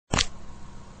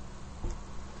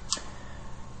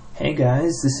Hey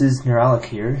guys, this is Neuralec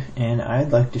here, and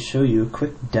I'd like to show you a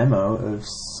quick demo of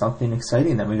something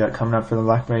exciting that we got coming up for the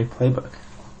Blackberry Playbook.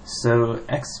 So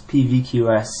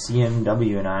XPVQS,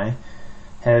 CMW, and I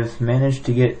have managed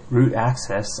to get root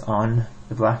access on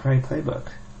the Blackberry Playbook.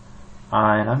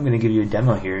 And I'm going to give you a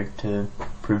demo here to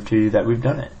prove to you that we've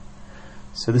done it.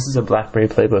 So this is a Blackberry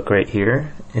Playbook right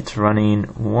here. It's running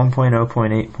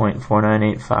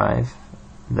 1.0.8.4985.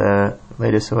 The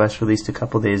latest OS released a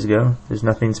couple days ago. There's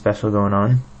nothing special going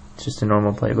on. It's just a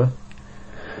normal playbook.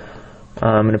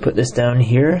 I'm going to put this down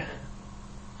here,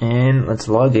 and let's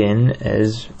log in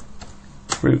as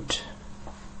root.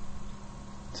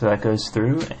 So that goes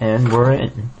through, and we're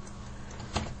in.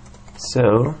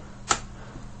 So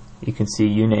you can see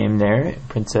uname there. It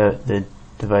prints out the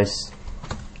device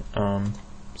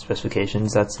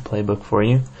specifications. That's the playbook for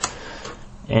you.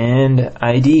 And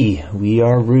ID, we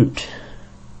are root.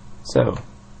 So,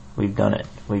 we've done it.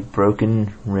 We've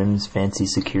broken RIM's fancy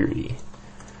security.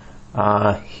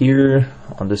 Here,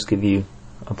 I'll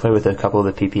play with a couple of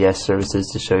the PPS services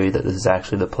to show you that this is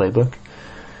actually the playbook.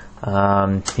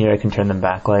 Here I can turn the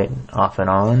backlight off and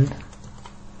on.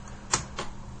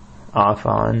 Off,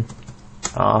 on.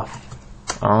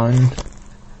 Off, on.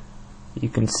 You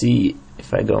can see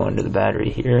if I go under the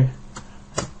battery here,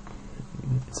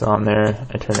 it's on there,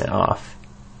 I turn it off.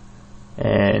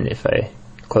 And if I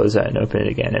close that and open it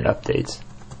again, it updates.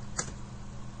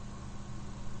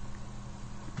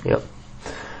 Yep.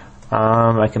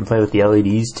 I can play with the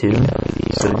LEDs too.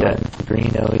 So we got the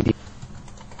green LED. We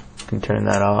can turn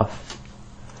that off.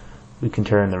 We can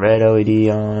turn the red LED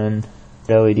on.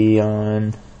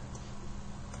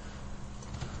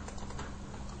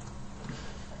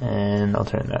 And I'll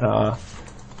turn that off.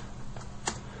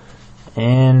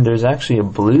 And there's actually a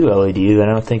blue LED that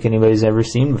I don't think anybody's ever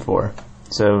seen before.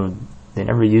 So they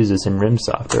never use this in RIM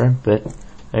software, but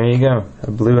there you go,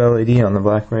 a blue LED on the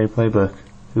Blackberry Playbook.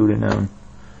 Who would have known?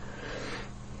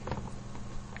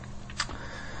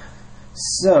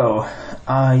 So,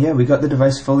 yeah, we got the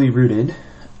device fully rooted.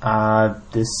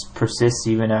 This persists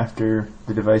even after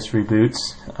the device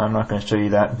reboots. I'm not going to show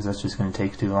you that because that's just going to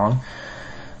take too long.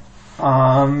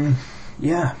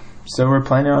 Yeah, so we're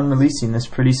planning on releasing this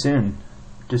pretty soon.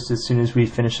 Just as soon as we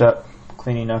finish up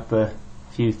cleaning up a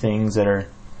few things that are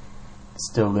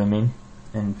still looming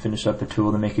and finish up a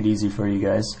tool to make it easy for you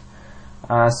guys.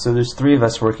 So there's 3 of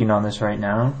us working on this right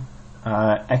now.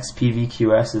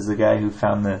 XPVQS is the guy who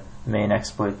found the main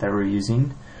exploit that we're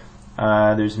using.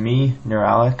 There's me,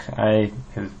 Neuralec. I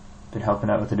have been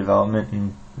helping out with the development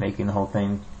and making the whole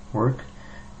thing work.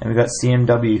 And we got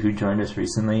CMW who joined us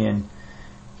recently, and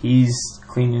he's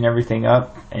cleaning everything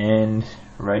up and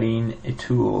writing a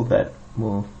tool that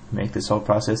will make this whole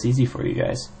process easy for you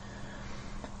guys.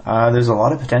 There's a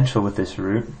lot of potential with this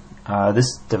root.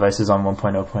 This device is on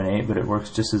 1.0.8, but it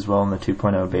works just as well in the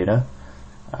 2.0 beta.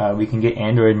 We can get the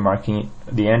Android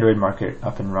market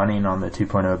up and running on the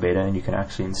 2.0 beta, and you can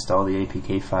actually install the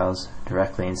APK files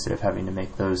directly instead of having to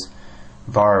make those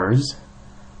vars.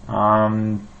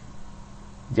 Yeah,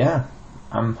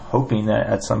 I'm hoping that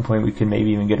at some point we can maybe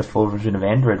even get a full version of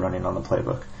Android running on the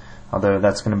playbook. Although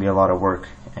that's going to be a lot of work,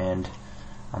 and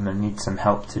I'm going to need some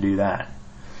help to do that.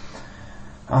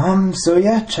 So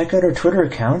yeah, check out our Twitter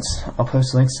accounts. I'll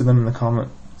post links to them in the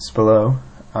comments below.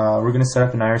 We're going to set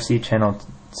up an IRC channel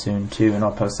soon too, and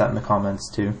I'll post that in the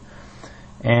comments too.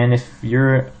 And if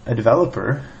you're a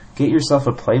developer, get yourself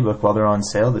a playbook while they're on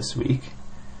sale this week.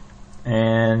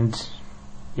 And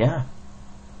yeah,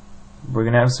 we're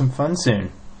going to have some fun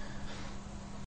soon.